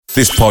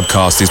This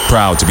podcast is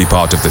proud to be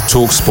part of the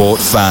TalkSport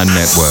Fan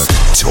Network.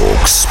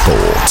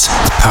 TalkSport.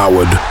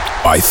 Powered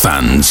by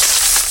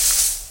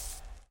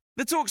fans.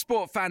 The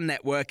TalkSport Fan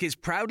Network is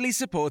proudly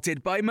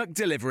supported by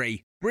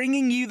McDelivery,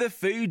 bringing you the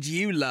food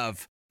you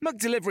love.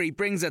 McDelivery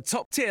brings a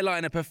top-tier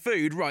lineup of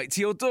food right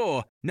to your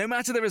door. No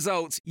matter the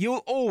result,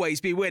 you'll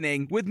always be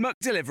winning with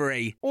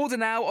McDelivery. Order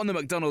now on the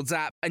McDonald's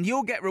app and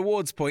you'll get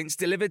rewards points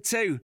delivered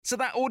too. So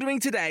that ordering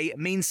today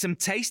means some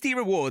tasty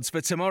rewards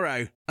for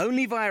tomorrow.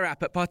 Only via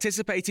app at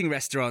participating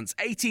restaurants.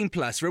 18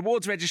 plus.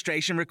 Rewards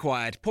registration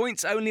required.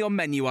 Points only on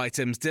menu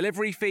items.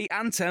 Delivery fee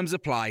and terms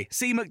apply.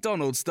 See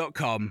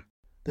mcdonalds.com.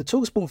 The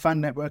TalkSport Fan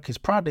Network is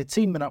proudly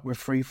teaming up with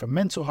Free for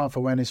Mental Health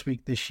Awareness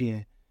Week this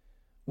year.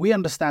 We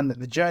understand that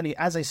the journey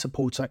as a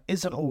supporter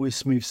isn't always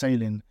smooth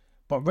sailing,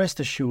 but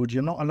rest assured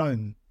you're not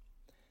alone.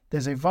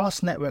 There's a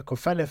vast network of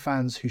fellow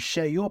fans who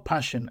share your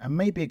passion and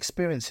may be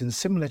experiencing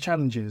similar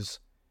challenges.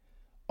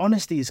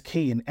 Honesty is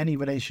key in any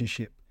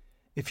relationship.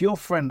 If your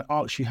friend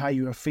asks you how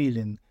you are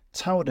feeling,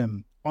 tell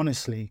them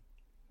honestly.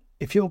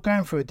 If you're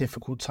going through a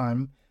difficult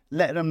time,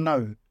 let them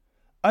know.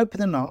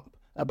 Opening up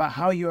about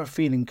how you are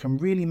feeling can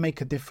really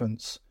make a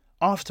difference.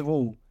 After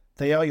all,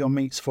 they are your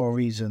mates for a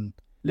reason.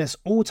 Let's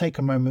all take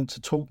a moment to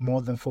talk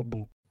more than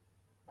football.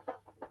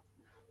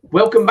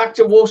 Welcome back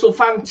to Walsall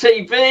Fan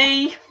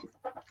TV.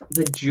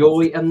 The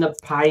joy and the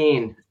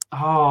pain.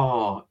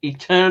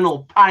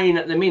 Eternal pain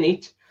at the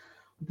minute.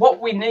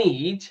 What we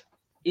need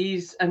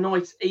is a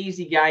nice,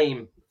 easy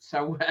game.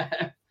 So,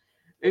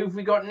 who have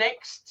we got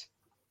next?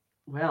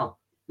 Well,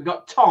 we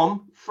got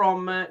Tom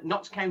from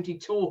Notts County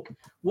Talk.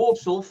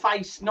 Walsall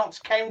face Notts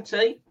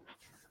County.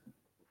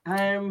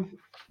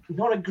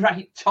 Not a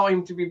great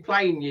time to be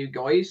playing you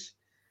guys.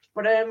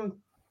 But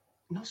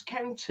Notts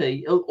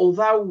County,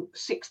 although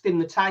sixth in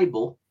the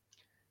table,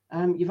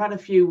 you've had a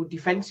few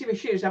defensive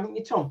issues, haven't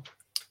you, Tom?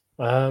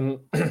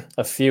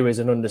 A few is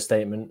an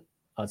understatement,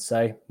 I'd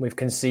say. We've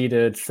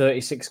conceded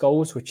 36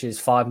 goals, which is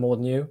 5 more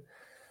than you.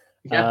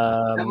 Yeah,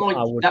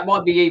 that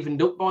might be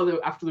evened up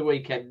after the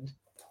weekend.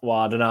 Well,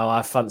 I don't know.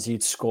 I fancy you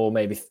to score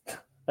maybe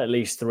at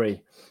least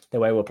 3, the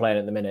way we're playing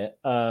at the minute.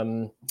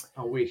 I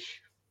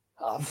wish.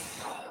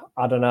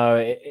 I don't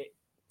know.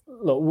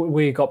 Look,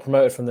 we got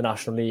promoted from the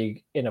National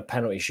League in a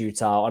penalty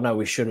shootout. I know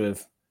we should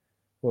have,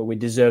 we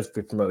deserved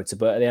to be promoted,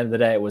 but at the end of the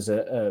day, it was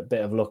a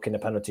bit of luck in a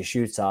penalty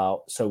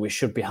shootout. So we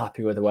should be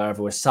happy with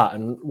wherever we're sat.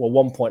 And we're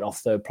 1 point off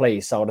third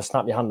place. So I would have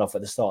snapped your hand off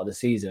at the start of the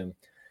season.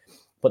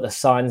 But the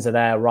signs are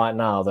there right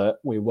now that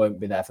we won't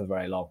be there for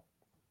very long,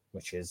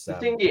 which is... The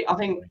thing is, I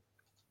think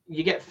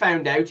you get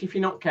found out if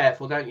you're not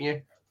careful, don't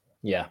you?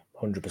 Yeah,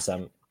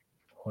 100%.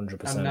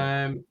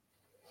 100%.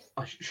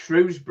 And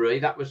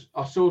Shrewsbury,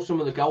 I saw some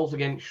of the goals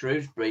against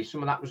Shrewsbury.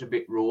 Some of that was a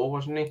bit raw,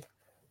 wasn't it?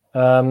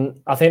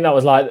 I think that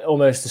was like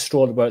almost the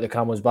straw that broke the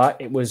camel's back.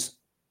 It was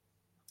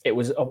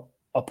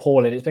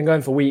appalling. It's been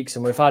going for weeks,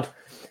 and we've had,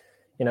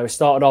 it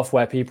started off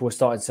where people were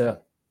starting to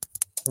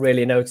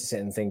really notice it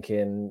and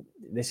thinking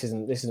this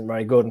isn't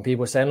very good. And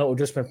people were saying, look, we've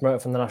just been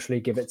promoted from the National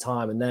League, give it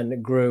time. And then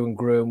it grew and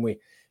grew, and we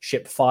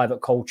shipped 5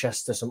 at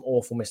Colchester, some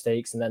awful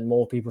mistakes, and then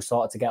more people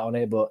started to get on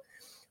it. But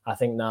I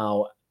think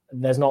now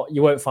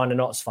you won't find a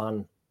Notts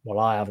fan. Well,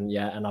 I haven't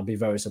yet, and I'd be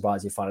very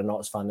surprised if you find a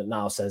Notts fan that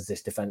now says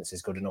this defence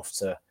is good enough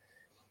to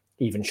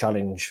even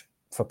challenge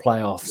for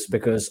playoffs.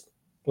 Because,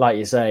 like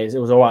you say, it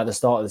was all right at the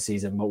start of the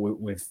season, but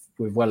we've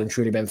well and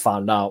truly been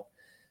found out.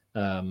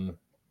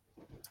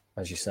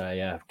 As you say,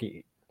 yeah,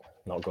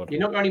 not good. You're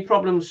not got any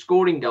problems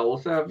scoring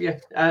goals, have you?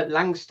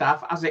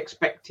 Langstaff, as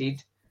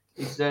expected,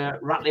 is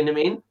rattling them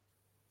in.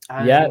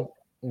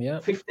 Yeah.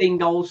 15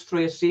 goals,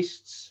 3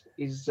 assists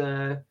is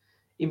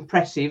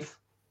impressive.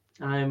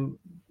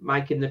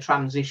 Making the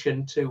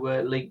transition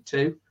to League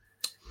Two.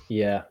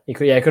 Yeah, he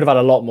could have had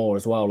a lot more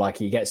as well. Like,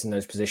 he gets in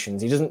those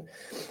positions. He doesn't.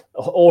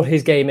 All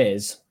his game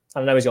is.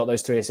 I know he's got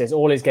those 3 assists.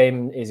 All his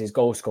game is his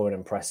goal scoring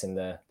and pressing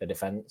the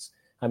defense.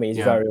 I mean,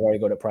 he's very, very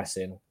good at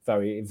pressing.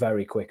 Very,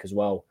 very quick as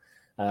well.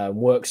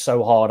 Works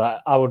so hard.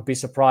 I would be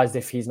surprised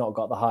if he's not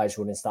got the highest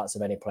running stats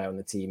of any player on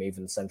the team,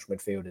 even central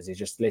midfielders. He's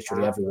just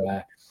literally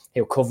everywhere.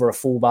 He'll cover a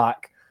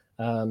fullback,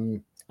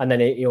 and then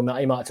he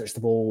might touch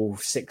the ball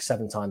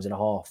 6-7 times in a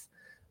half.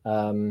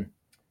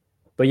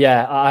 But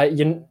yeah,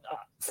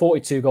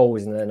 42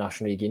 goals in the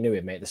National League. He knew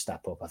he'd make the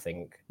step up. I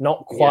think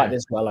not quite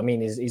this well. I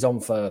mean, he's on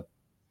for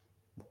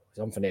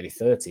nearly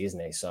 30, isn't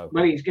he? So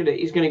he's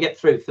gonna get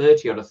through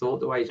 30. I'd have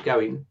thought the way he's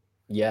going.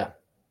 Yeah.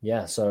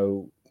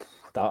 So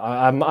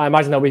I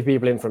imagine there'll be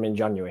people in for him in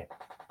January.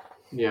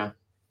 Yeah.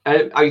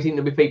 I think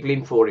there'll be people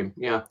in for him.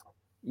 Yeah.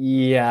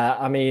 Yeah.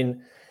 I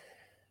mean,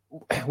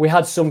 we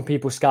had some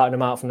people scouting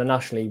him out from the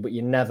National League, but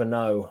you never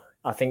know.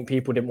 I think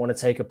people didn't want to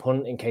take a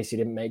punt in case he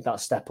didn't make that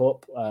step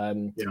up.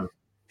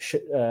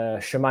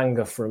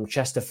 Shamanga from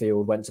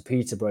Chesterfield went to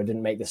Peterborough,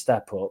 didn't make the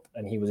step up,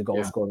 and he was a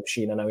goal-scoring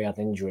machine. I know he had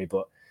an injury,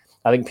 but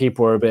I think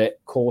people were a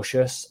bit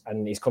cautious,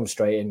 and he's come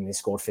straight in and he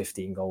scored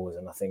 15 goals,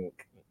 and I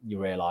think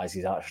you realise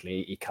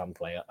he can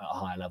play at a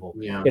high level.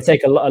 Yeah. It'll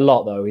take a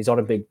lot, though. He's on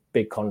a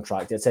big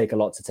contract. It'll take a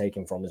lot to take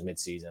him from his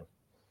mid-season.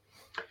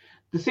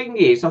 The thing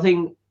is, I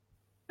think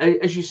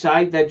as you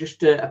say, they're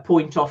just a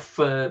point off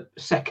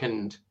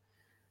second.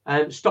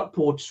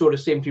 Stockport sort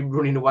of seem to be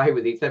running away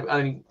with it.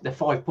 They're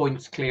 5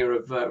 points clear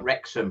of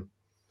Wrexham.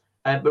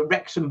 But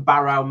Wrexham,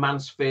 Barrow,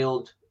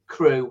 Mansfield,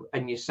 Crewe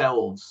and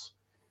yourselves,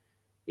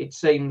 it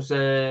seems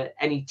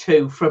any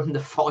two from the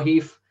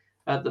 5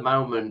 at the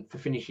moment for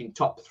finishing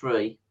top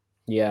 3.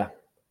 Yeah.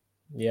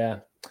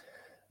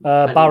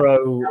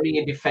 Barrow.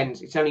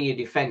 It's only your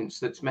defence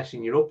that's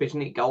messing you up,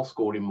 isn't it? Goal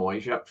scoring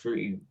wise, you're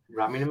absolutely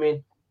ramming them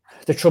in.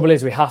 The trouble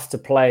is we have to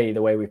play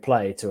the way we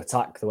play to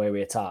attack the way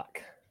we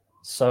attack.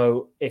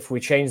 So if we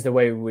change the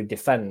way we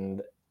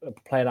defend,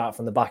 playing out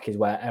from the back is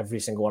where every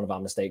single one of our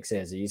mistakes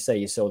is. You say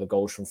you saw the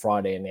goals from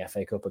Friday in the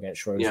FA Cup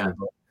against Shrewsbury,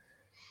 but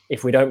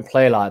if we don't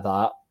play like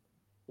that,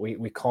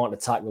 we can't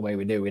attack the way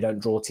we do. We don't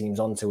draw teams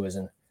onto us.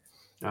 And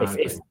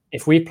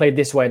if we played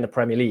this way in the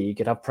Premier League,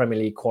 you'd have Premier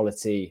League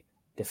quality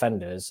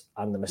defenders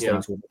and the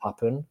mistakes wouldn't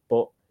happen.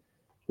 But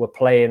we're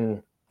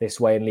playing this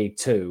way in League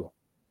 2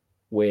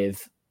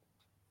 with,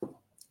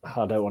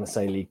 I don't want to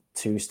say League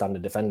 2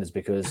 standard defenders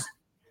because...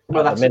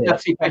 Well, that's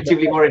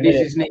effectively what it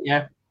is, isn't it?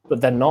 Yeah. But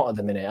they're not at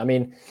the minute. I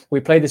mean, we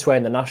played this way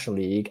in the National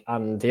League,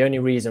 and the only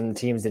reason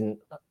teams didn't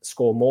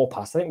score more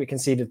past, I think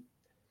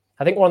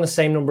we're on the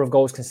same number of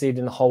goals conceded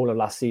in the whole of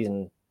last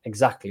season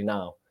exactly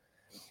now.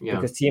 Yeah.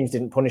 Because teams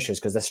didn't punish us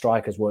because their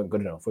strikers weren't good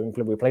enough.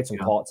 We played some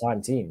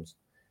part-time teams.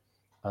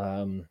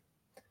 But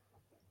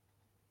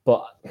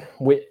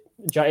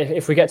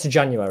if we get to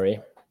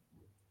January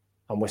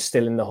and we're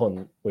still in the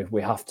hunt,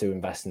 we have to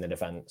invest in the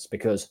defence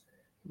because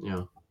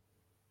I'm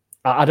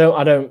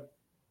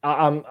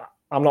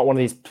not one of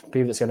these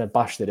people that's going to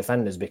bash the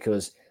defenders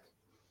because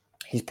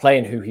he's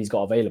playing who he's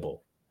got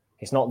available.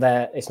 It's not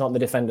the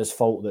defender's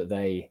fault that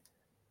they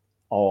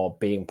are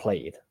being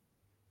played.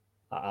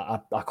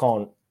 I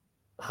can't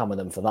hammer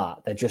them for that.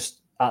 They're just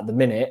at the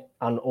minute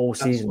and all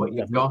season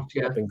not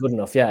been good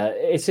enough. Yeah,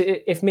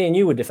 if me and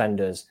you were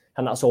defenders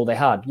and that's all they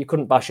had, you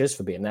couldn't bash us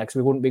for being there because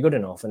we wouldn't be good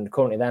enough. And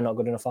currently they're not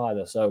good enough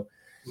either. So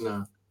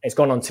it's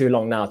gone on too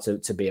long now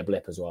to be a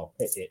blip as well.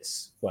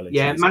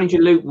 Manager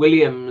Luke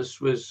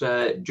Williams was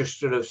just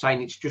sort of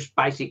saying it's just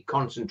basic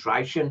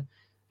concentration.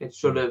 It's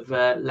sort of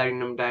letting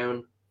them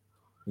down.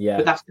 Yeah,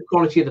 but that's the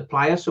quality of the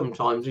player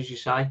sometimes, as you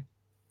say.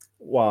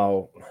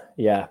 Well,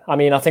 yeah. I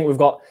mean, I think we've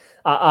got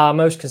our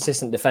most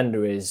consistent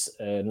defender is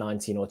a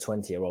 19 or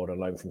 20-year-old on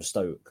loan from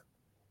Stoke,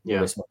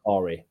 Lewis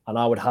Macari, and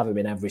I would have him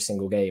in every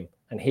single game.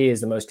 And he is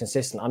the most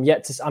consistent.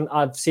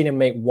 I've seen him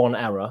make one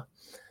error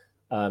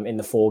in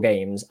the 4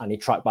 games, and he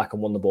tracked back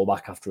and won the ball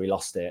back after he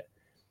lost it.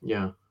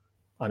 Yeah.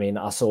 I mean,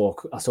 I saw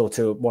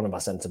one of our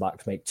centre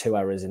backs make 2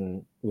 errors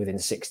within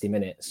 60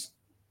 minutes,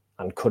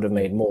 and could have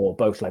made more.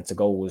 Both led to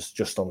goals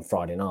just on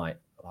Friday night.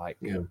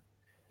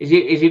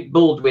 Is it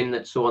Baldwin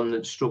that's the one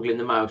that's struggling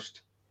the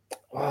most?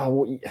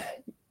 Oh,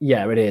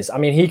 yeah, it is. I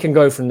mean, he can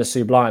go from the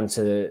sublime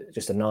to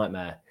just a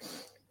nightmare.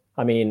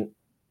 I mean,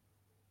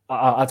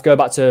 I'd go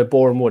back to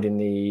Boreham Wood in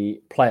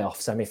the playoff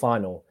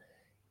semi-final.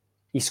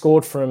 He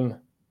scored from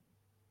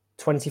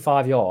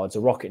 25 yards, a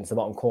rocket into the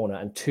bottom corner,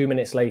 and 2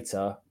 minutes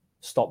later,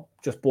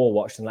 just ball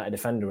watched and let a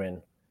defender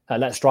in,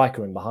 let a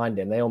striker in behind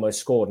him. They almost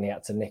scored and he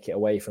had to nick it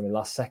away from the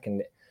last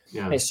second.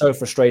 It's so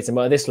frustrating.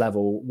 But at this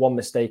level, one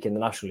mistake in the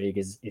National League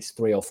is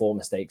 3 or 4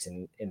 mistakes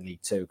in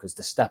League 2 because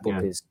the step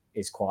up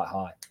is quite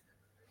high.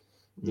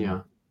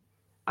 Yeah.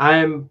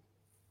 David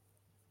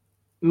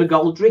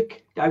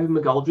McGoldrick,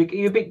 are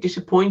you a bit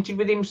disappointed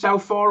with him so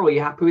far, or are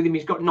you happy with him?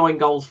 He's got 9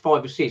 goals,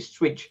 5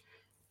 assists, which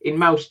in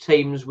most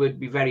teams would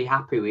be very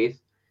happy with.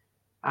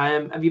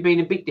 Have you been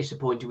a bit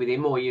disappointed with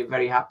him, or are you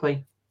very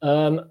happy?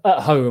 At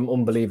home,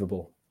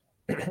 unbelievable.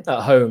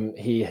 At home,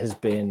 he has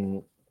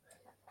been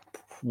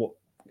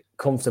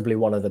comfortably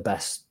one of the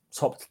best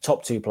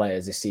top 2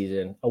 players this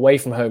season. Away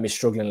from home, he's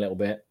struggling a little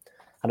bit.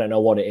 I don't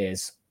know what it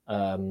is.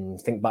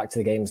 Think back to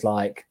the games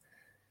like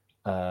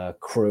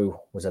Crewe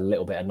was a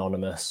little bit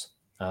anonymous.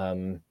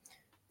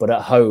 But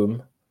at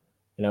home,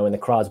 when the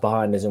crowd's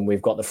behind us and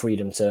we've got the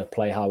freedom to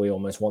play how we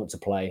almost want to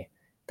play,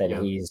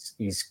 then he's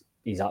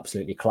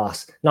absolutely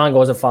class. 9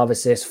 goals and 5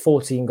 assists,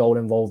 14 goal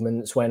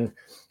involvements. When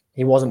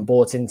he wasn't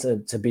brought in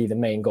to be the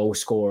main goal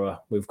scorer,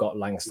 we've got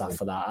Langstaff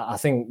for that. I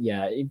think,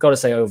 you've got to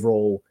say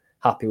overall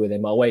happy with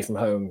him. Away from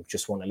home,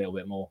 just want a little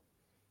bit more.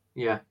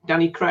 Yeah.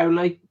 Danny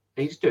Crowley,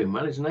 he's doing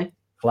well, isn't he?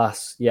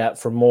 Class,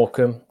 from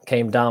Morecambe.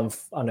 Came down.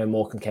 I know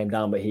Morecambe came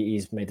down, but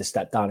he's made the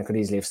step down and could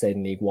easily have stayed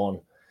in League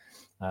 1.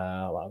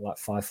 Like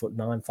 5'9",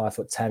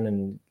 5'10",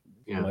 and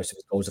most of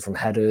his goals are from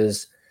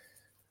headers.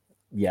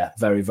 Yeah,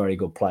 very, very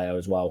good player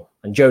as well.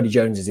 And Jody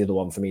Jones is the other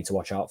one for me to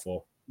watch out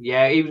for.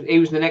 Yeah, he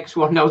was the next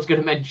one I was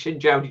going to mention.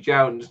 Jody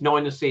Jones,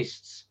 9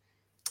 assists,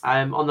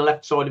 on the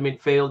left side of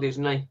midfield,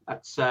 isn't he?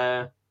 That's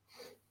a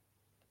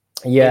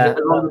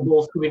lot of the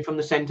balls coming from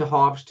the centre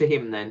halves to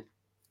him. Then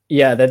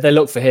they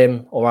look for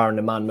him or Aaron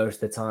the Man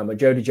most of the time. But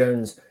Jody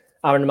Jones,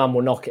 Aaron the Man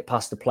will knock it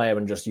past the player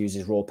and just use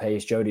his raw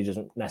pace. Jody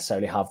doesn't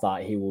necessarily have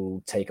that. He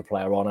will take a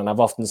player on, and I've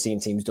often seen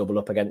teams double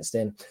up against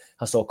him.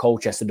 I saw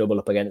Colchester double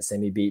up against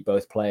him. He beat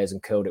both players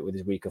and curled it with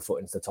his weaker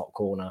foot into the top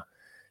corner.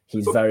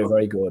 He's very,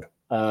 very good.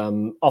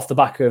 off the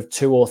back of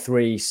 2 or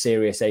 3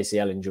 serious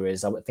ACL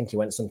injuries. I think he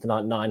went something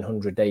like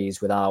 900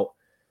 days without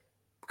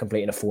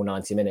completing a full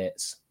 90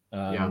 minutes.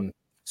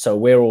 So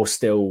we're all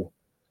still,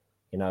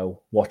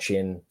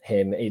 watching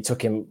him. It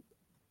took him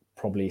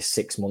probably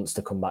 6 months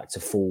to come back to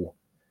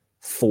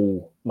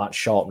full match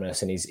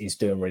sharpness, and he's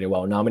doing really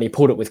well now. I mean, he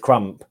pulled up with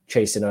cramp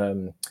chasing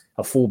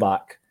a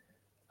fullback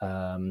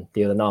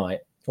the other night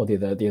or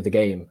the other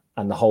game,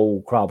 and the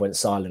whole crowd went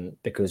silent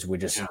because we're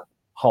just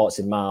hearts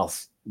in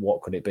mouth.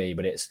 What could it be?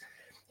 But as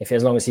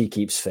long as he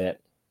keeps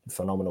fit,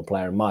 phenomenal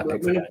player, and my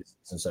pick for that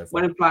and so forth.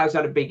 When a player's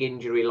had a big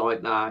injury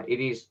like that,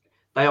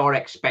 they are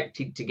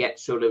expected to get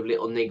sort of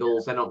little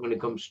niggles. They're not going to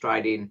come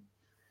straight in.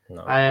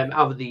 No.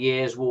 Over the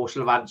years,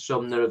 Walsall have had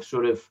some that have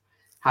sort of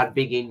had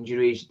big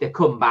injuries. They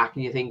come back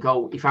and you think,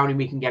 oh, if only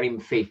we can get him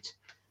fit,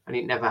 and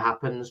it never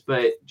happens.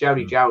 But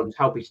Jody Jones,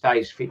 hope he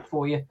stays fit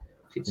for you.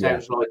 It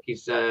sounds like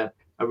he's a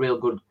real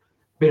good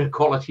bit of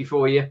quality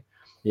for you.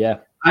 Yeah.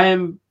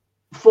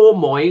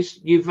 Form-wise,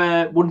 you've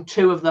won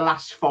 2 of the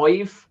last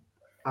 5.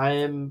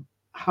 Home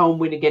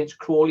win against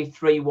Crawley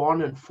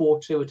 3-1 and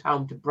 4-2 at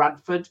home to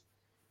Bradford.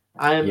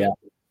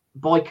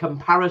 By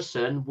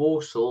comparison,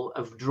 Walsall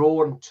have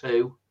drawn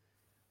 2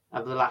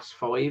 of the last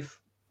 5.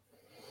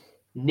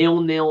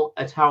 0-0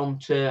 at home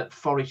to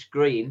Forest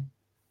Green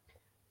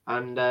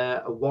and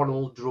a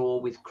 1-1 draw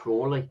with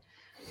Crawley.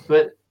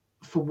 But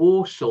for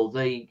Walsall,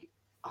 I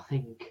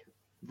think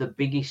the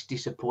biggest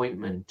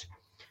disappointment,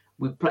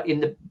 we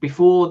played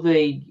before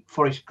the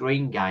Forest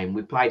Green game,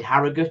 we played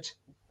Harrogate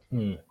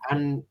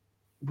and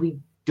we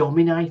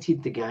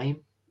dominated the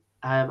game.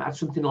 Had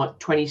something like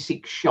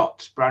 26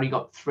 shots, but only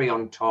got 3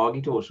 on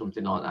target or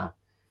something like that.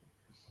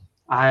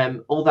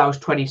 All those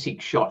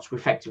 26 shots were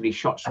effectively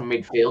shots from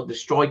midfield. The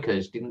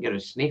strikers didn't get a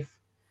sniff.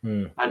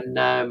 And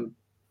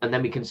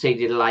then we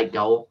conceded a late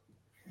goal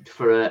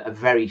for a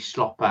very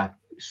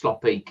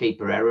sloppy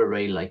keeper error,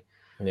 really.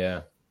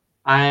 Yeah.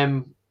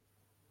 And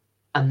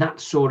that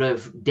sort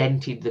of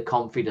dented the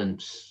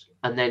confidence.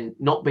 And then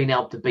not being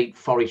able to beat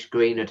Forest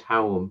Green at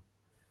home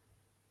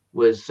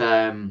was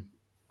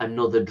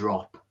another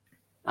drop.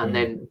 And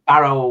then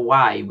Barrow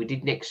away, we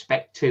didn't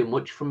expect too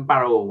much from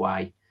Barrow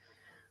away.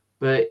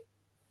 But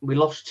we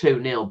lost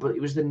 2-0, but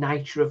it was the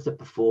nature of the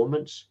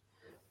performance.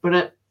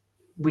 But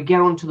we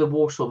get on to the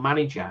Walsall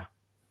manager,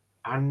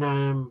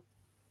 and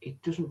it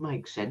doesn't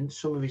make sense,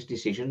 some of his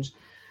decisions.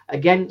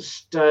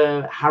 Against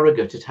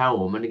Harrogate at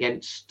home and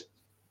against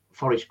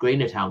Forest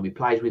Green at home, he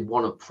plays with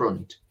 1 up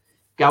front,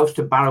 goes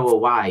to Barrow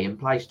away and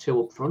plays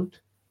 2 up front.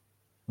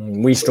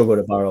 We struggled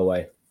at Barrow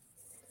away.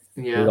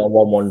 Yeah. We got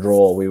 1-1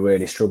 draw. We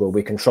really struggled.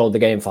 We controlled the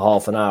game for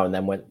half an hour and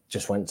then went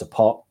to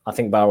pot. I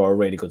think Barrow are a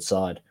really good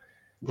side.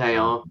 They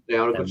are a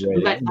good side.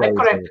 Really, They've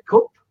got out the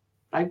cup.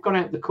 They've gone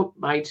out the cup,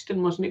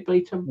 Maidstone, wasn't it,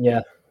 beat them?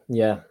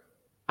 Yeah.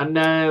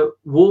 And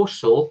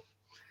Walsall,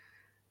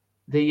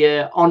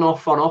 the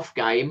on-off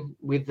game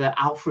with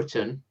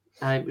Alfreton,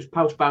 it was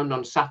postponed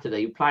on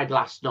Saturday. We played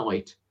last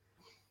night.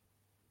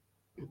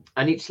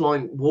 And it's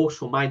like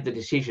Walsall made the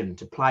decision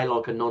to play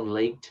like a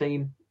non-league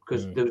team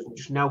because there was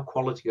just no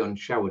quality on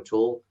show at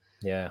all.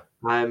 Yeah.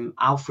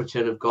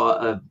 Alfreton have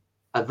got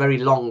a very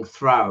long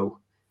throw.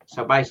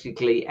 So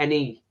basically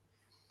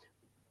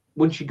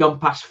once you'd gone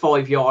past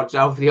 5 yards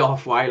over the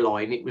halfway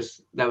line,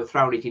 they were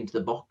throwing it into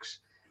the box.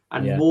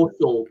 And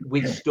Walsall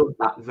withstood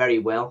that very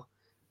well.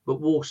 But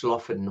Walsall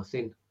offered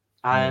nothing.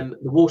 The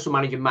Walsall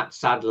manager, Matt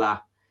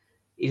Sadler,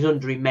 is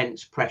under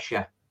immense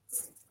pressure.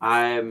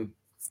 And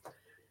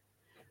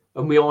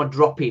we are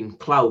dropping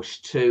close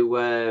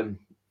to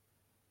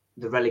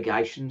the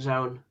relegation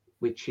zone,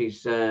 which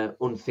is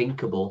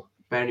unthinkable.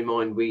 Bearing in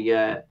mind,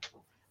 the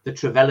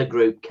Trevella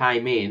Group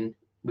came in,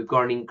 we've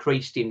got an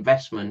increased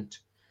investment,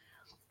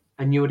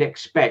 and you would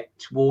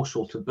expect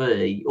Walsall to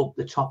be up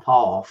the top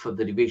half of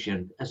the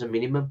division as a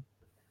minimum.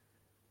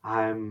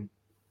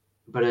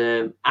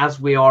 But as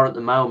we are at the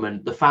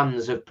moment, the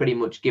fans have pretty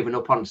much given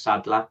up on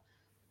Sadler.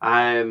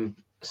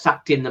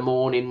 Sacked in the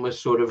morning was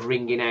sort of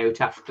ringing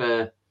out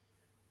after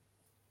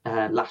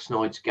last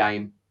night's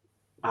game.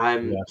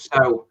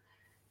 So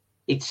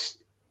it's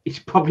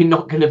probably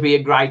not going to be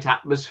a great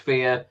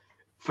atmosphere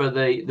for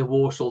the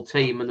Walsall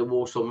team and the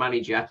Walsall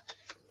manager.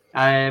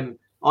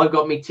 I've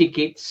got my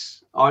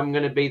tickets. I'm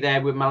going to be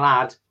there with my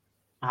lad.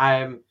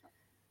 And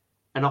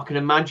I can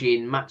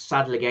imagine Matt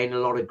Sadler getting a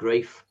lot of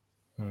grief.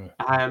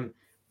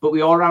 But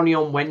we are only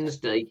on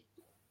Wednesday,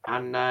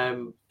 and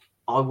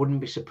I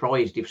wouldn't be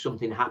surprised if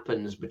something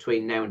happens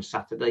between now and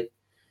Saturday,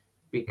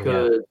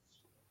 because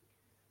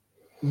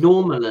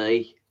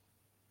normally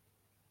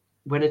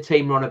when a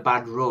team are on a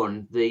bad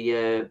run,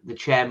 the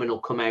chairman will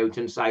come out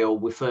and say, "Oh,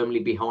 we're firmly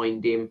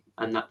behind him,"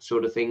 and that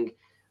sort of thing.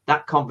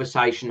 That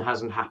conversation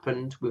hasn't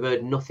happened. We've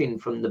heard nothing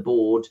from the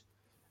board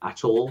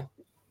at all.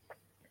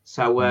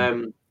 So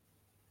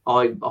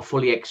I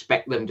fully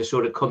expect them to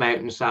sort of come out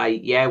and say,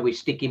 "Yeah, we're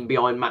sticking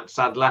behind Matt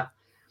Sadler."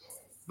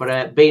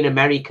 But being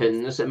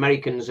Americans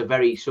are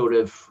very sort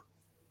of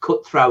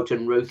cutthroat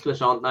and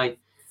ruthless, aren't they?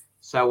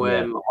 So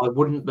I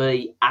wouldn't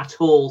be at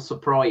all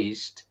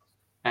surprised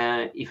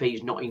if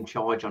he's not in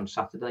charge on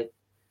Saturday.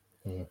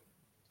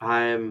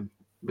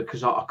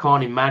 Because I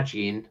can't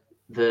imagine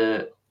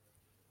that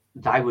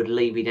they would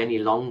leave it any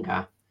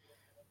longer.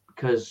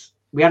 Because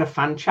we had a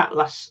fan chat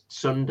last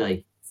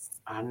Sunday,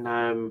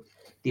 and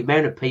the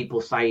amount of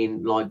people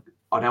saying, like,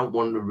 I don't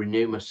want to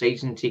renew my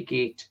season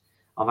ticket.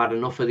 I've had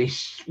enough of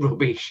this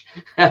rubbish.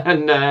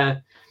 And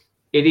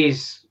it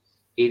is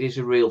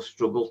a real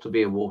struggle to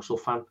be a Walsall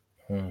fan.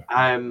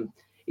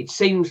 It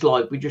seems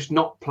like we're just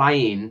not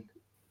playing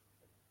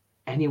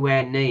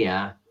anywhere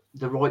near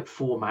the right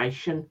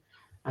formation,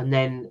 and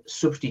then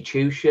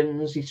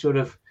substitutions, he sort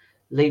of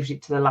leaves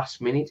it to the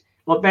last minute.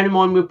 Like, bear in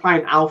mind, we were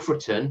playing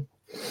Alfreton,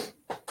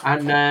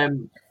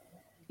 and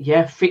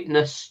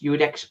fitness, you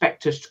would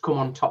expect us to come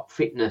on top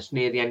fitness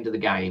near the end of the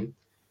game.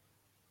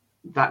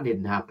 That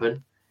didn't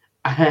happen.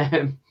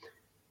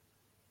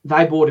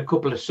 They brought a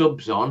couple of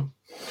subs on,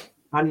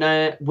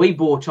 and we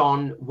brought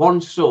on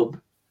one sub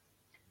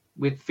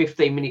with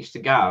 15 minutes to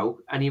go,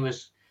 and he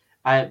was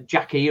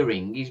Jack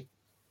Earing.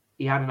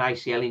 He had an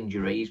ACL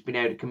injury. He's been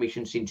out of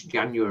commission since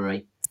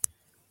January,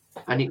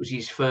 and it was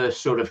his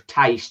first sort of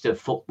taste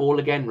of football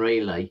again,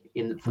 really,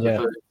 for the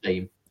first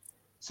team.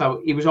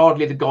 So he was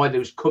hardly the guy that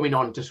was coming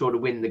on to sort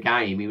of win the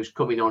game. He was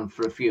coming on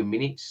for a few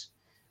minutes.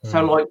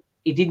 So, like,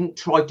 he didn't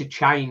try to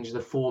change the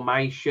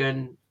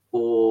formation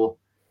or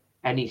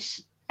any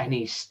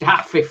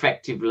staff,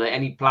 effectively,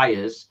 any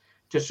players,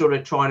 to sort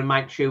of try to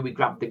make sure we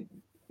grabbed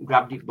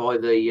it by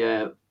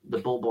the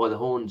bull by the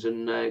horns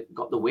and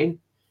got the win.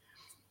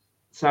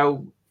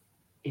 So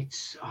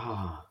it's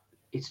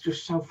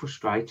just so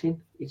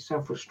frustrating. It's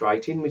so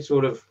frustrating. We're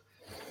sort of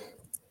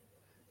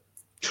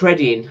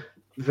treading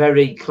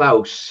very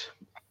close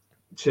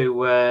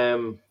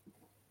to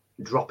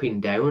dropping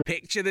down.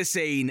 Picture the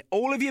scene.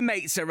 All of your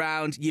mates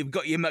around, you've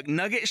got your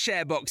McNugget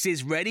share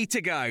boxes ready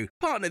to go.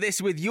 Partner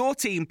this with your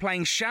team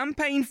playing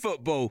champagne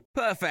football.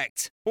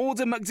 Perfect.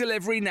 Order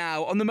McDelivery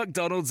now on the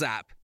McDonald's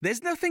app.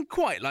 There's nothing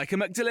quite like a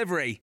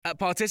McDelivery. At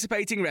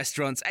participating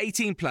restaurants,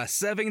 18 plus,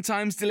 serving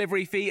times,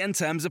 delivery fee and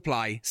terms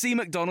apply. See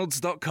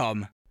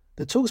mcdonalds.com.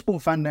 The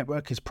TalkSport Fan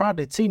Network is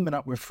proudly teaming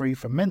up with Free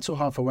for Mental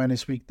Health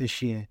Awareness Week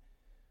this year.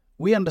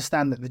 We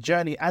understand that the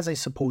journey as a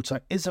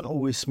supporter isn't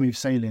always smooth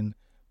sailing,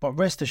 but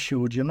rest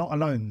assured you're not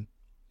alone.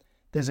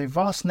 There's a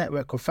vast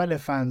network of fellow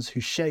fans who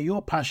share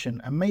your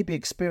passion and may be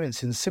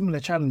experiencing similar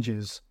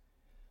challenges.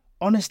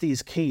 Honesty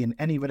is key in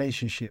any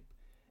relationship.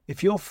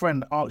 If your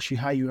friend asks you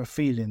how you are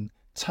feeling,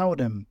 tell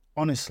them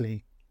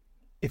honestly.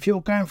 If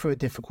you're going through a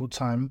difficult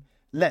time,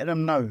 let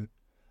them know.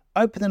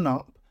 Opening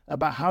up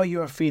about how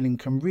you are feeling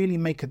can really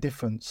make a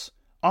difference.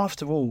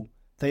 After all,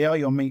 they are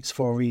your mates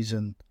for a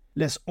reason.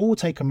 Let's all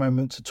take a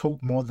moment to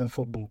talk more than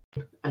football.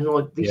 And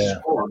like, this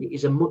squad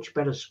is a much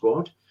better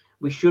squad.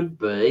 We should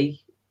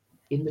be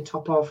in the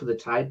top half of the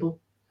table.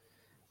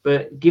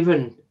 But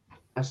given,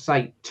 I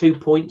say, 2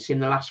 points in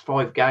the last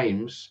 5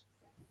 games,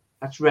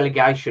 that's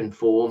relegation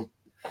form.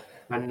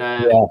 And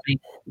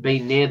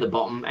being near the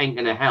bottom ain't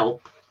going to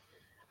help.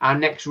 Our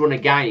next run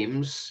of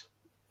games,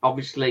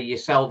 obviously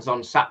yourselves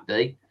on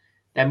Saturday.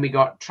 Then we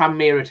got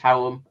Tranmere at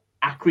home,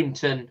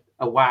 Accrington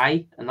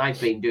away, and they've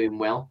been doing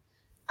well.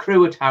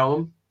 Crewe at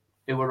home,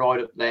 who were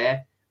right up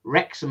there.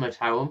 Wrexham at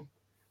home,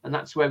 and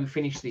that's where we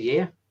finished the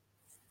year.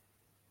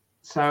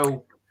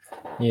 So,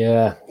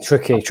 yeah,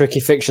 tricky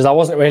fixtures. I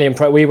wasn't really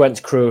impressed. We went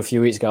to Crewe a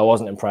few weeks ago. I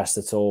wasn't impressed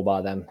at all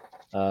by them.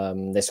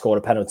 They scored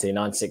a penalty,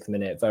 96th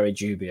minute, very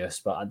dubious,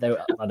 but I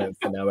don't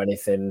think they were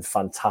anything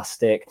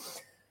fantastic.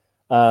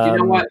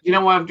 Do you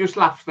know why I've just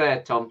laughed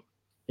there, Tom?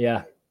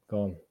 Yeah,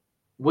 go on.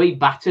 We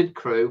battered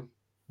Crewe.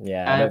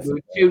 Yeah, we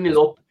were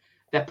 2-0 up.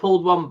 They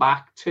pulled one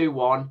back,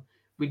 2-1.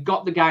 We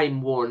got the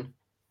game won.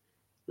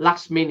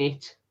 Last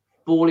minute,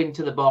 ball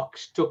into the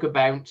box, took a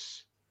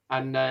bounce,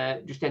 and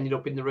just ended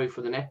up in the roof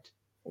of the net.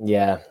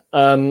 Yeah.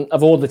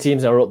 Of all the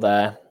teams that are up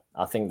there,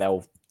 I think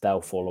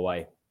they'll fall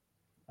away.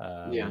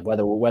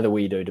 Whether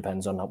we do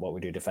depends on what we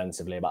do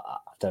defensively, but I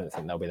don't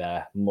think they'll be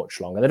there much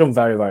longer. They've done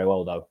very, very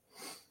well, though.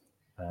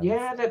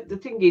 The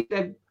thing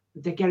is,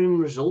 they're getting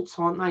results,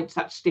 aren't they? It's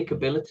that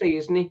stickability,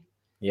 isn't it?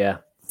 Yeah.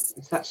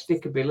 It's that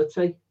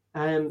stickability.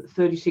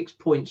 36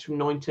 points from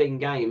 19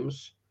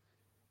 games.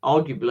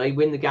 Arguably,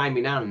 win the game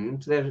in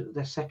hand,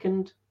 they're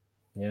second.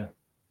 Yeah.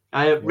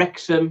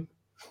 Wrexham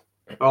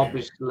are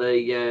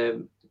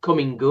obviously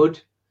coming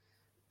good.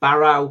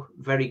 Barrow,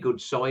 very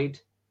good side.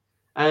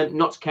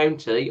 Notts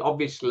County,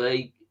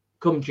 obviously,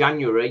 come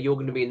January, you're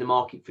going to be in the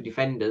market for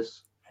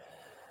defenders.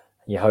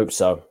 You hope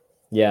so.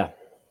 Yeah,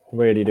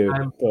 really do.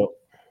 But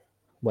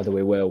whether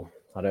we will,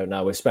 I don't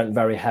know. We've spent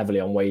very heavily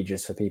on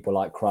wages for people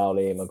like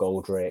Crowley and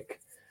McGoldrick.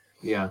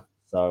 Yeah.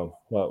 So,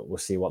 we'll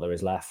see what there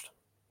is left.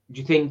 Do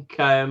you think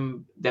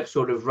they've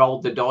sort of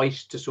rolled the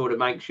dice to sort of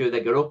make sure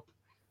they get up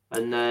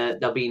and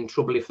they'll be in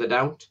trouble if they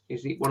don't?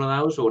 Is it one of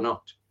those or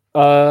not?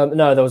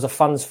 No, there was a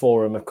fans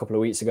forum a couple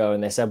of weeks ago,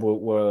 and they said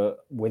we're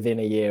within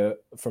a year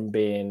from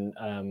being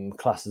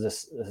classed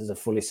as a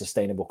fully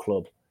sustainable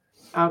club.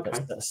 Okay.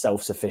 That's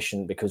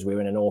self-sufficient, because we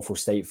were in an awful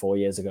state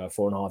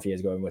 4.5 years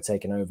ago, and we're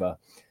taking over.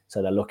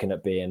 So they're looking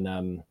at being.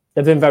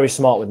 They've been very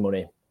smart with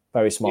money.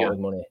 Very smart with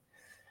money.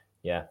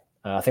 Yeah.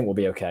 I think we'll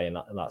be okay in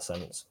that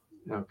sense.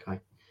 Okay.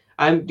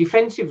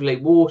 Defensively,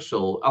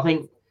 Walsall, I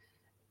think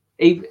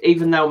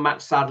even though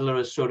Matt Sadler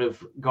has sort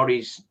of got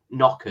his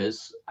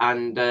knockers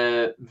and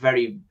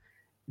very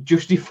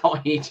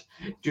justified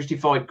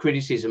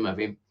criticism of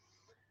him,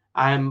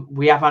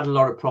 we have had a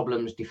lot of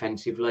problems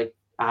defensively,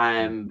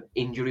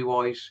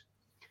 injury-wise.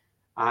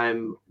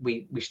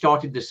 We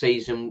started the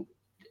season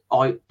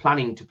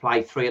planning to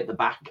play 3 at the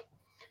back,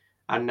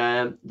 and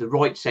the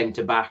right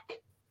centre-back,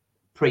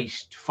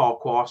 Priest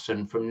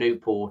Farquharson from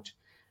Newport,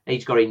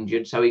 he's got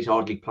injured, so he's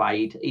hardly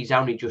played. He's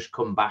only just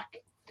come back.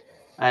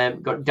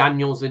 Got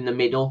Daniels in the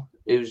middle,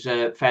 who's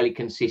fairly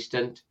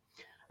consistent.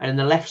 And in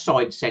the left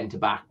side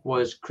centre-back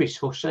was Chris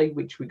Hussey,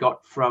 which we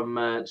got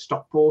from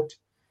Stockport.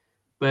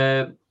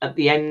 But at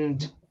the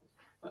end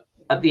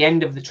of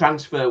the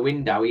transfer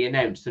window, he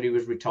announced that he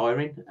was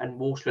retiring, and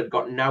Walsall had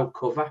got no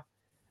cover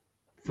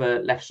for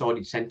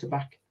left-sided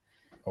centre-back,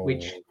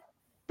 which,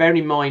 bearing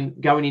in mind,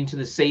 going into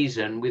the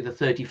season with a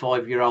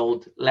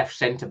 35-year-old left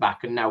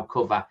centre-back and no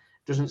cover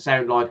doesn't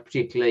sound like a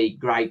particularly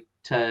great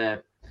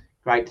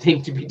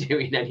thing to be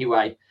doing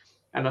anyway.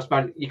 And I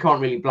suppose you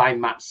can't really blame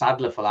Matt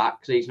Sadler for that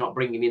because he's not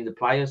bringing in the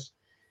players.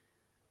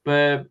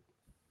 But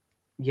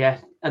yeah,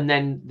 and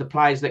then the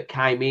players that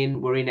came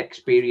in were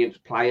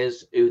inexperienced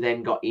players who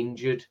then got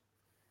injured.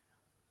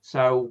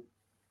 So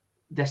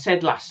they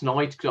said last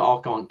night, because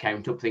I can't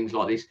count up things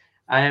like this,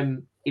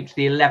 it's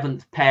the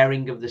 11th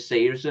pairing of the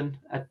season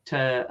at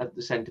the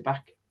centre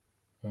back.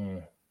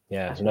 Yeah,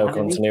 that's no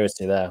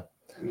continuity there.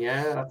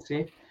 Yeah, that's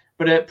it.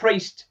 But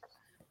Priestley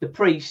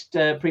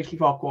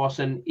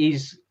Farquharson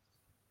is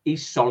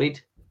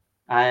solid.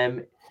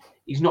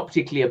 He's not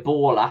particularly a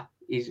baller,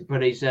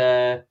 but he's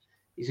a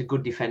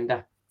good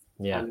defender.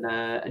 Yeah,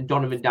 and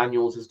Donovan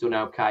Daniels has done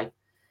okay.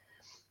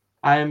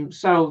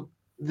 So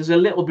there's a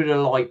little bit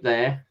of light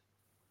there,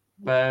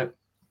 but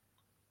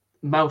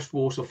most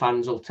Walsall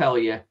fans will tell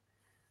you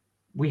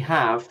we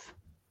have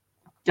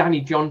Danny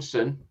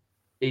Johnson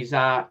is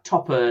our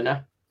top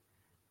earner,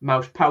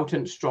 most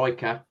potent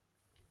striker,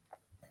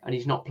 and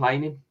he's not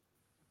playing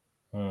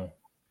him.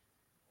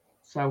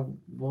 So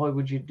why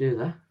would you do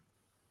that?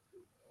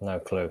 No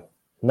clue.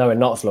 Knowing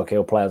Knott's luck,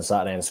 he'll play on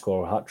Saturday and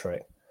score a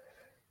hat-trick.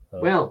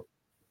 Well,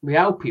 we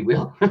hope he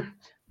will.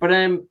 But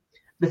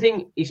the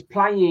thing is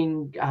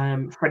playing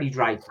Freddie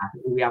Draper,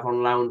 who we have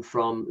on loan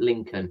from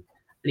Lincoln.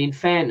 And in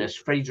fairness,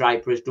 Freddie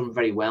Draper has done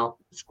very well.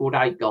 Scored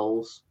 8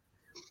 goals.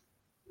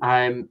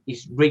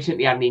 He's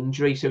recently had an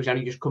injury, so he's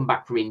only just come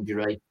back from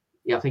injury.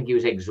 Yeah, I think he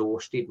was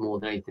exhausted more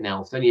than anything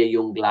else. Only a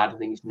young lad. I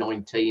think he's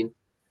 19.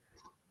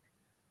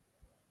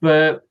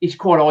 But he's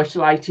quite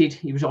isolated.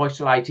 He was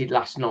isolated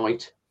last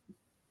night.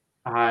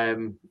 I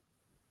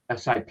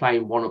say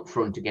playing 1 up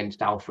front against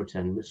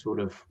Alfreton was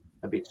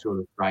a bit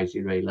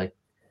crazy, really.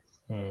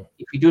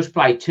 If he does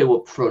play 2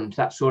 up front,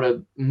 that sort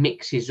of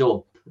mixes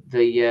up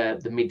the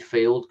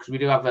midfield, because we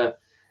do have a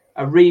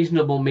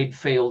reasonable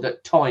midfield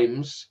at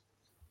times,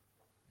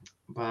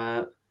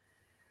 but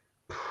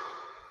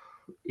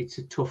it's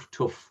a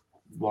tough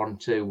one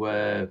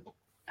to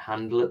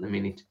handle at the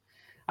minute.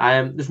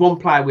 There's one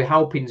player we're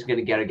hoping is going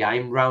to get a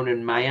game,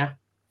 Ronan Mayer.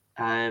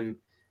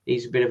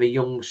 He's a bit of a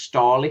young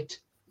starlet,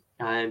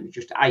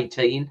 just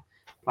 18,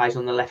 plays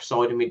on the left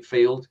side of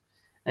midfield.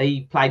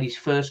 He played his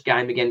first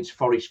game against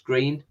Forest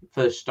Green,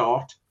 first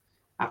start,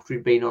 after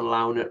he'd been on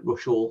loan at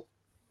Walsall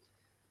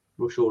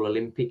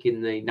Olympic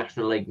in the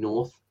National League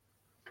North.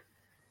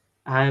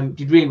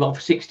 Did really well for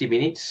 60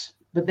 minutes,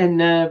 but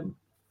then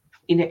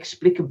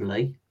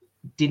inexplicably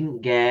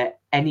didn't get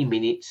any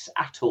minutes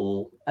at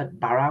all at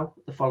Barrow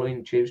the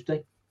following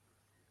Tuesday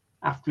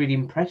after he'd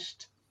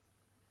impressed.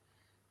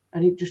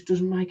 And it just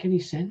doesn't make any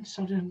sense.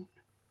 It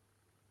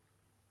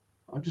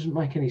doesn't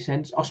make any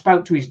sense. I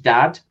spoke to his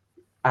dad,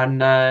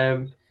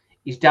 and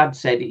his dad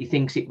said he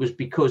thinks it was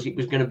because it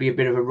was going to be a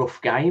bit of a rough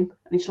game.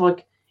 And it's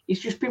like, he's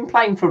just been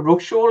playing for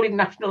Walsall in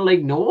National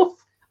League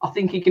North. I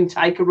think he can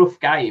take a rough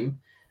game.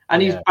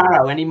 And is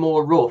Barrow any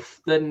more rough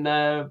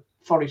than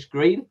Forest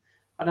Green?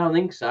 I don't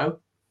think so.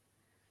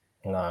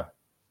 No.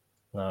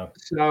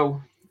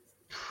 So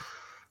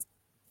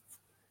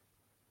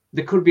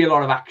there could be a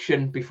lot of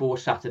action before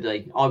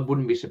Saturday. I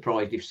wouldn't be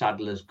surprised if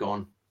Sadler's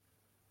gone,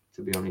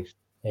 to be honest.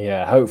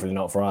 Yeah, hopefully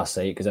not for our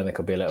sake, because then there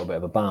could be a little bit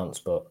of a bounce.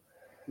 But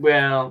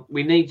well,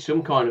 we need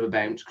some kind of a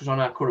bounce, because on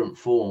our current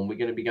form, we're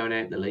going to be going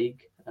out the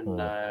league.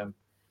 And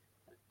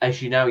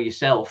as you know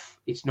yourself,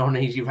 it's not an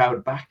easy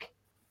road back.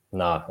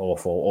 No,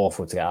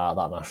 awful to get out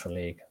of that National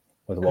League.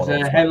 With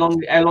how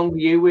long were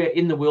you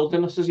in the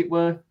wilderness, as it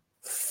were?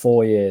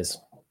 4 years.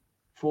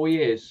 4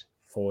 years?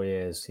 4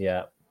 years,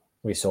 yeah.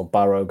 We saw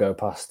Barrow go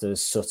past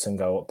us, Sutton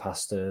go up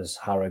past us,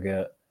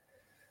 Harrogate,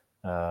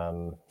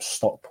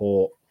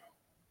 Stockport.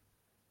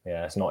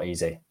 Yeah, it's not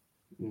easy.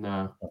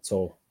 No. That's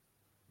all.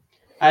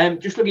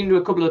 Just looking into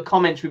a couple of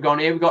comments we've got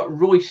here. We've got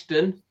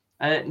Royston.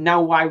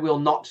 No way will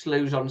Notts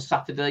lose on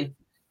Saturday.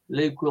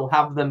 Luke will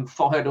have them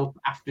fired up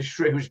after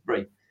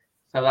Shrewsbury.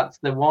 So that's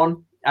the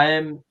one.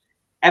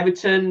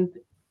 Everton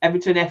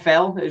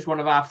FL, who's one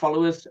of our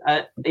followers,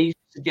 he's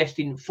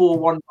suggesting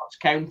 4-1 Notts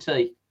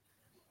County.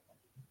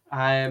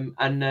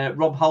 And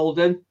Rob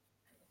Holden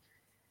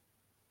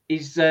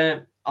is,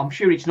 I'm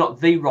sure it's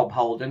not the Rob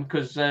Holden,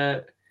 because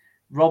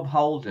Rob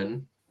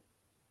Holden,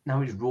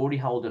 no, it's Rory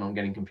Holden, I'm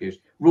getting confused.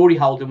 Rory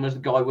Holden was the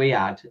guy we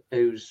had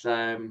who's,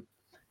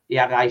 he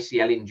had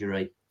ACL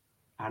injury,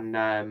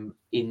 and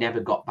he never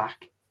got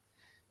back.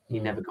 He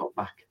never got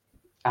back.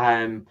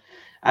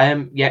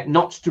 Yeah,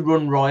 not to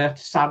run riot,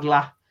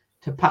 Sadler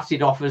to pass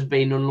it off as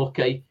being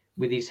unlucky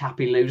with his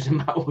happy loser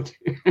mode.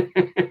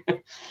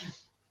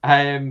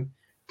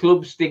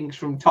 Club stinks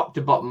from top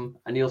to bottom,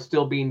 and he'll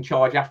still be in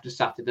charge after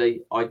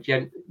Saturday. I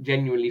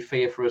genuinely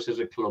fear for us as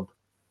a club.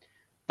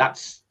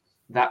 That's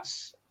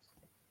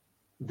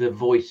the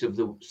voice of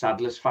the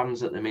Sadler's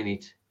fans at the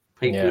minute.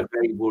 People are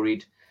very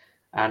worried,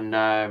 and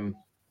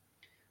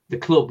the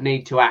club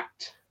need to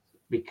act,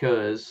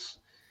 because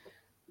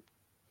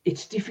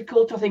it's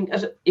difficult. I think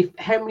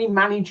how many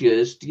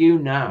managers do you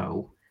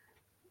know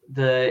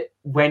that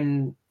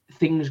when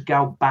things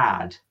go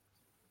bad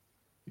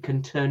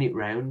can turn it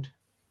round?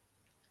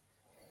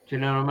 Do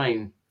you know what I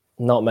mean?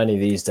 Not many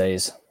these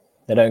days.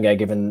 They don't get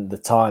given the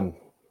time.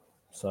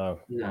 So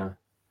no.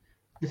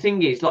 The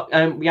thing is, like,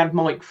 we had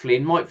Mike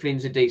Flynn. Mike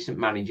Flynn's a decent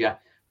manager,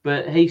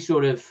 but he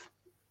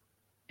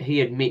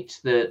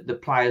admits that the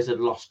players had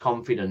lost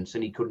confidence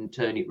and he couldn't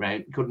turn it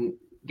round, couldn't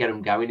get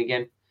them going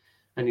again,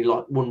 and he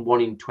won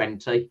 1 in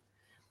 20,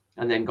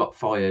 and then got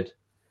fired.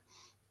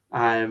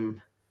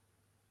 Matt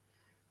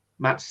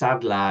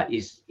Sadler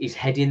is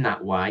heading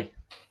that way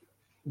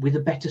with a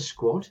better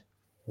squad.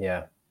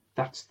 Yeah,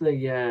 that's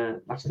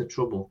the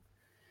trouble.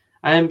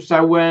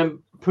 So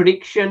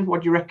prediction,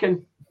 what do you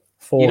reckon?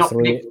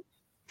 4-3.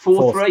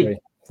 4-3.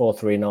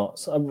 4-3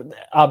 knots.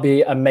 I'll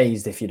be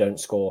amazed if you don't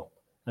score.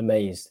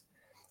 Amazed.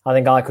 I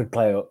think I could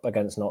play up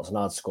against Notts and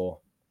I'd score.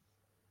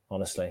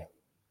 Honestly,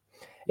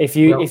 if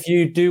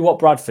you do what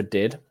Bradford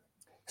did,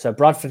 so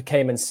Bradford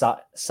came and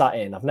sat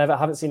in.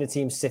 Haven't seen a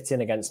team sit in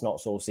against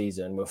Notts all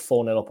season. We're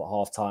 4-0 up at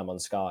half time on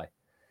Sky.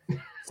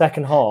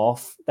 Second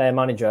half, their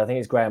manager, I think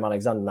it's Graham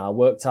Alexander now,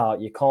 worked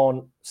out you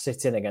can't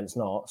sit in against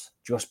Notts,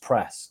 just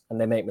press, and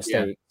they make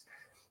mistakes. Yeah.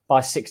 By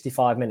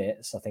 65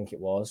 minutes, I think it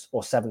was,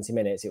 or 70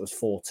 minutes, it was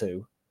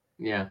 4-2.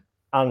 Yeah.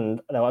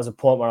 And there was a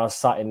point where I was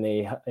sat in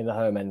the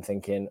home end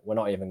thinking, we're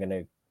not going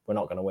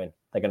to win.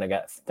 They're going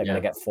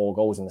to get 4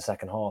 goals in the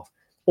second half.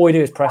 All we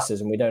do is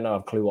presses, and we don't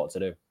have a clue what to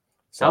do.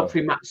 So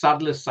hopefully Matt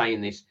Sadler's saying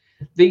this.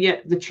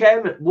 The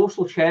chairman,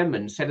 Walsall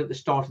chairman, said at the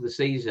start of the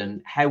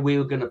season how we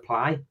were going to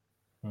play.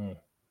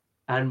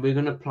 And we're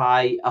going to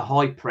play a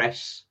high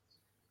press,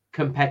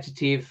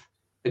 competitive,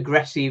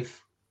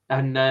 aggressive,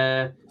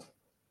 and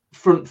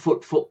front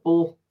foot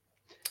football.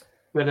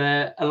 But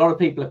a lot of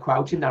people are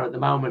quoting that at the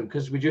moment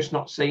because we're just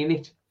not seeing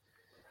it.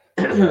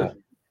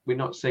 We're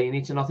not seeing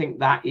it. And I think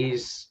that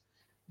is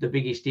the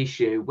biggest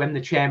issue. When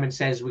the chairman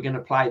says we're going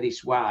to play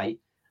this way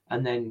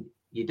and then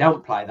you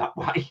don't play that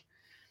way,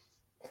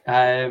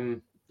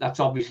 that's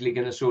obviously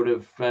going to sort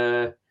of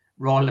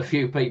rile a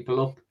few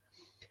people up.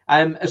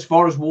 As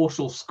far as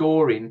Walsall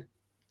scoring,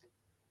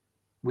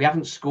 we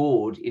haven't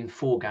scored in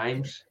 4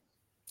 games.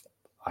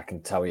 I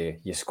can tell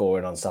you're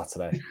scoring on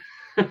Saturday.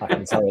 I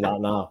can tell you that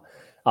now.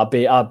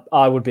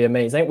 I would be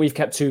amazed. I think we've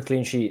kept 2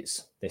 clean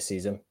sheets this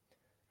season.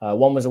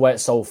 One was away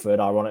at Salford,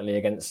 ironically,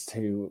 against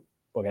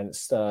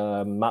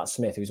Matt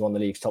Smith, who's one of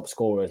the league's top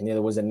scorers, and the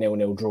other was a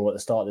 0-0 draw at the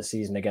start of the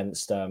season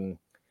against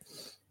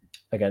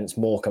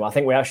Morecambe. I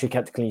think we actually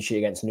kept a clean sheet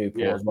against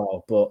Newport as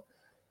well. But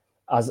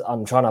as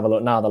I'm trying to have a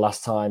look now, the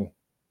last time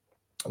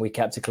we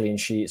kept a clean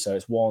sheet, so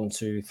it's 1,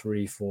 2,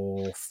 3,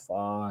 4,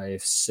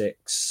 5,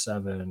 6,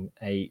 7,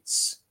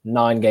 8,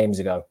 9 games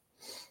ago.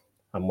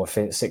 And we're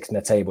 6th in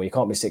the table. You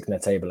can't be 6th in the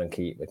table and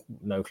keep with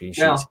no clean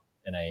sheets.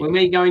 When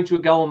we go into a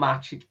goal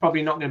match, it's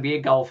probably not going to be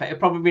a goal. It'll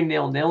probably be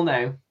 0-0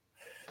 now.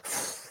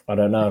 I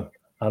don't know.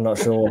 I'm not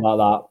sure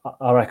about that.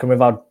 I reckon we've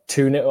had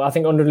 2-0. I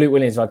think under Luke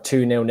Williams, we've had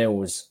 2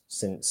 0-0s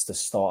since the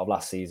start of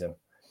last season.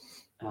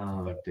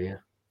 Oh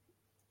dear.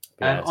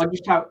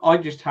 I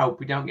just hope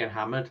we don't get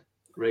hammered,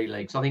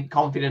 really, because I think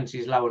confidence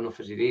is low enough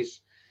as it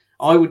is.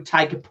 I would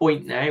take a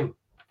point now.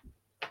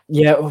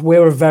 Yeah,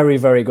 we're a very,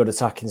 very good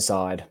attacking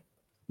side.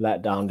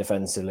 Let down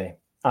defensively.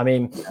 I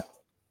mean,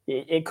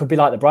 it could be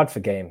like the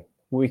Bradford game.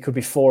 We could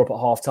be 4 up at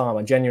half time.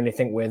 I genuinely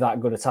think we're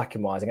that good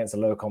attacking wise against a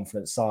low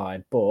confidence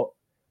side. But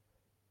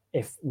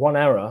if one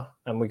error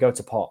and we go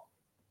to pot,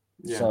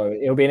 so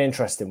it'll be an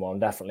interesting one.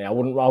 Definitely, I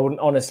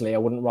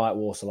wouldn't write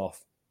Walsall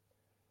off.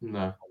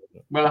 No.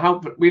 Well, I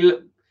hope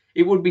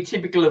it would be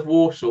typical of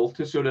Walsall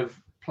to sort of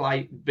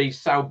be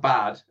so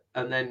bad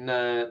and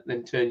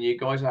then turn you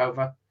guys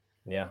over.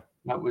 Yeah,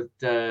 that would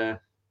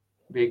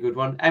be a good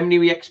one. How many are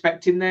we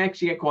expecting there?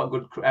 Because you get quite a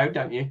good crowd,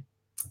 don't you?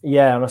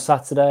 Yeah, on a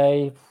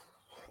Saturday,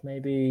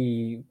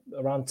 maybe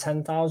around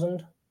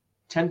 10,000.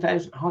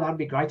 10,000. Oh, that'd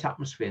be a great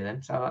atmosphere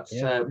then. So that's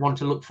one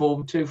to look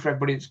forward to for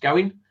everybody that's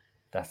going.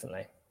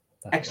 Definitely.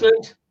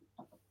 Excellent.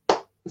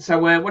 So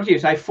what do you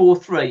say?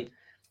 4-3.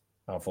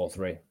 Oh,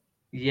 4-3.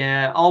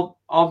 Yeah,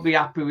 I'll be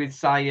happy with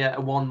say a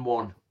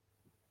 1-1.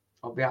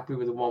 I'll be happy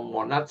with a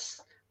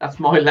 1-1. That's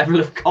my level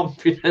of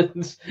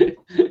confidence.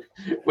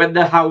 when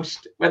the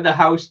host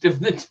of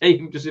the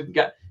team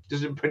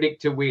doesn't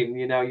predict to win,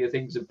 your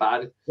things are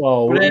bad.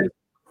 Well, but,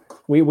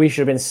 we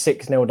should have been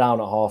 6-0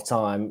 down at half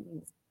time.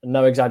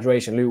 No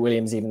exaggeration. Luke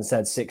Williams even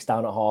said 6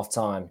 down at half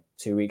time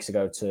 2 weeks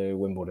ago to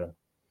Wimbledon.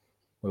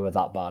 We were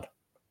that bad.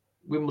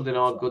 Wimbledon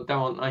are good,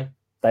 though, aren't they?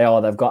 They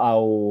are. They've got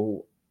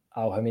Al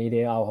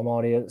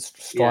Hamadi,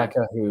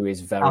 striker, who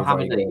is very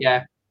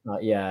good.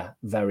 Yeah,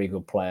 very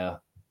good player.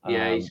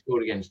 Yeah, he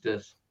scored against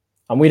us.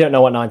 And we don't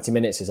know what 90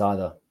 minutes is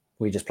either.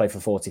 We just played for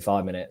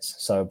 45 minutes.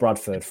 So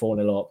Bradford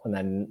 4-0 up and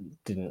then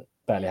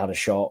barely had a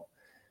shot.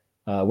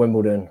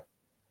 Wimbledon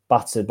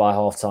battered by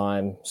half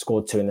time,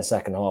 scored 2 in the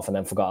second half, and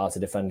then forgot how to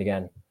defend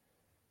again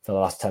for the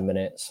last 10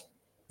 minutes.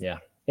 Yeah,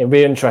 it'll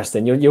be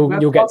interesting. You'll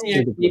get to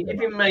see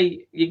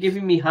you're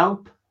giving me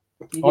hope.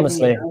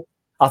 Honestly,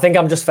 I think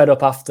I'm just fed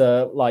up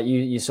after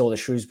you saw the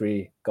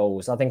Shrewsbury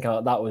goals. I think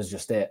that was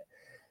just it.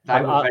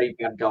 They were very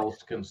bad goals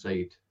to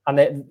concede.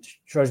 And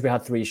Shrewsbury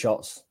had 3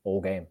 shots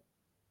all game,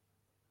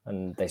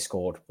 and they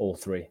scored all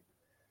 3.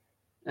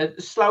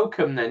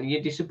 Slocum, then,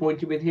 you're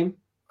disappointed with him?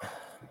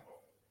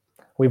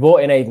 We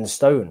brought in Aidan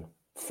Stone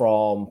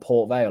from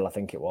Port Vale, I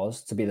think it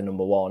was, to be the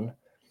number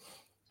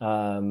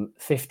 1.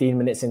 15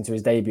 minutes into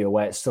his debut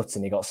away at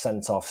Sutton, he got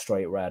sent off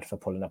straight red for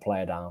pulling a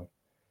player down.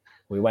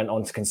 We went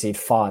on to concede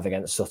 5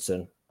 against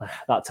Sutton.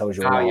 That tells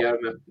you a lot.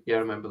 Yeah, I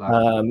remember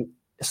that.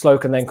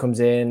 Slocum then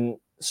comes in.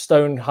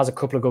 Stone has a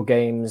couple of good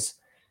games.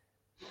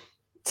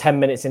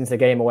 10 minutes into the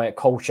game away at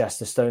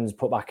Colchester, Stone's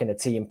put back in the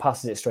team,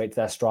 passes it straight to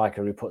their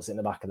striker, who puts it in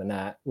the back of the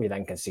net. We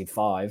then concede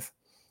 5.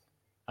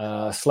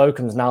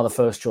 Slocum's now the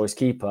first choice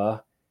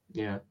keeper.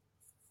 Yeah,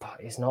 but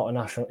he's not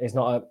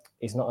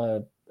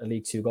a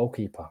League 2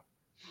 goalkeeper.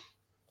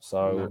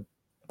 So,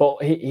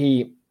 but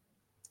he,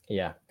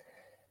 I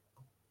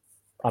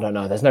don't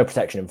know. There's no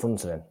protection in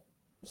front of him.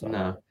 So.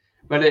 No,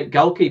 but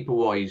goalkeeper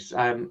wise,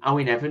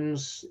 Owen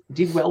Evans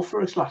did well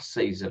for us last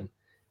season.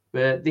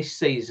 But this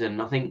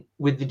season, I think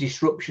with the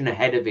disruption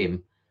ahead of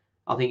him,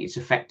 I think it's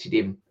affected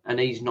him, and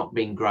he's not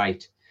been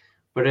great.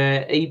 But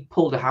he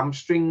pulled a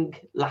hamstring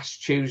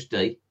last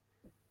Tuesday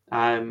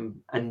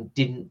and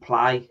didn't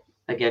play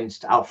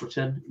against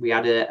Alfreton. We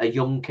had a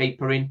young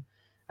keeper in,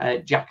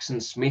 Jackson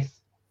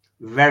Smith,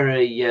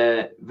 very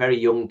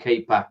young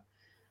keeper.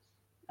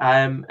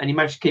 And he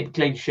managed to keep a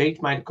clean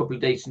sheet, made a couple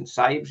of decent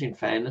saves, in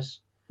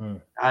fairness.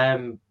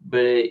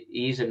 But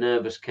he's a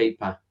nervous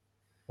keeper.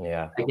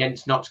 Yeah.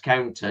 Against Notts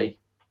County.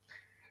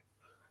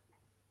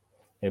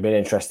 It'll be an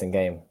interesting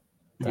game.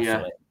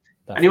 Definitely.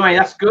 Anyway,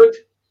 that's good.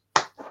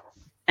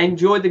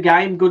 Enjoy the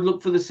game. Good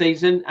luck for the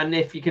season. And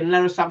if you can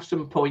let us have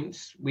some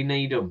points, we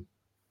need them.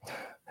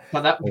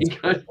 So that'd be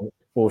good.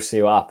 We'll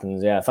see what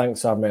happens. Yeah,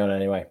 thanks for having me on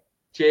anyway.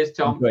 Cheers,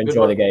 Tom.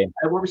 Enjoy the game.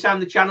 What we say on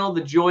the channel,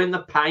 the joy and the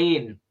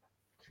pain.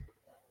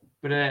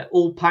 But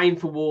all pain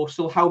for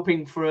Walsall,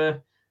 hoping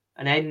for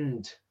an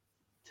end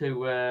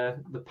to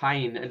the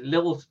pain. A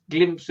little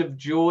glimpse of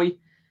joy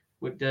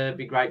would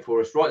be great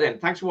for us. Right then,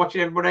 thanks for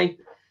watching, everybody.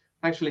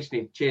 Thanks for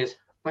listening. Cheers.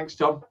 Thanks,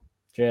 Tom.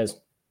 Cheers.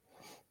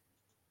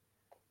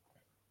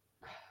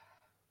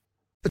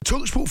 The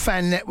TalkSport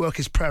Fan Network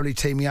is proudly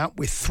teaming up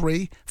with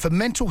 3 for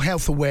Mental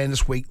Health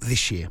Awareness Week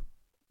this year.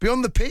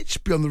 Beyond the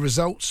pitch, beyond the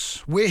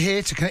results, we're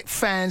here to connect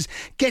fans,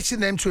 getting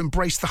them to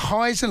embrace the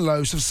highs and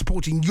lows of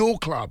supporting your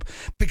club,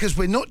 because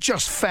we're not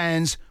just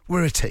fans,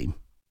 we're a team.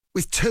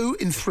 With 2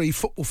 in 3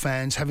 football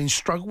fans having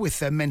struggled with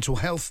their mental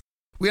health,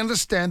 we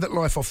understand that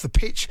life off the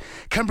pitch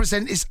can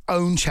present its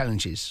own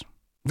challenges.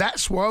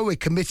 That's why we're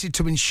committed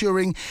to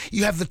ensuring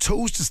you have the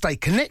tools to stay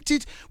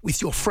connected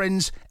with your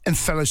friends and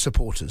fellow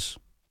supporters.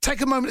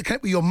 Take a moment to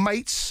connect with your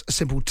mates. A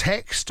simple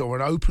text or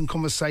an open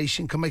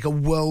conversation can make a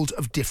world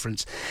of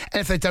difference. And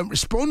if they don't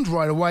respond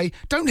right away,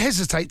 don't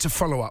hesitate to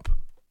follow up.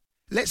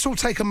 Let's all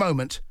take a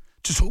moment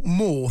to talk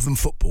more than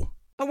football.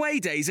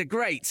 Away days are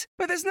great,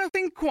 but there's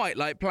nothing quite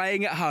like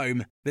playing at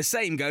home. The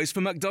same goes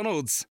for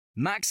McDonald's.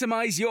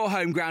 Maximise your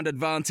home ground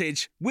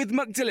advantage with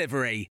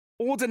McDelivery.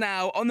 Order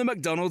now on the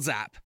McDonald's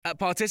app. At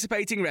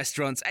participating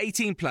restaurants,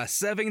 18 plus,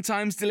 serving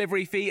times,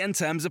 delivery fee and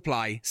terms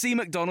apply. See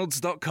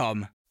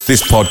mcdonalds.com.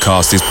 This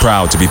podcast is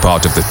proud to be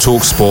part of the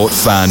TalkSport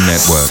Fan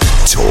Network.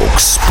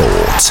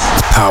 TalkSport.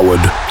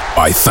 Powered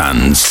by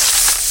fans.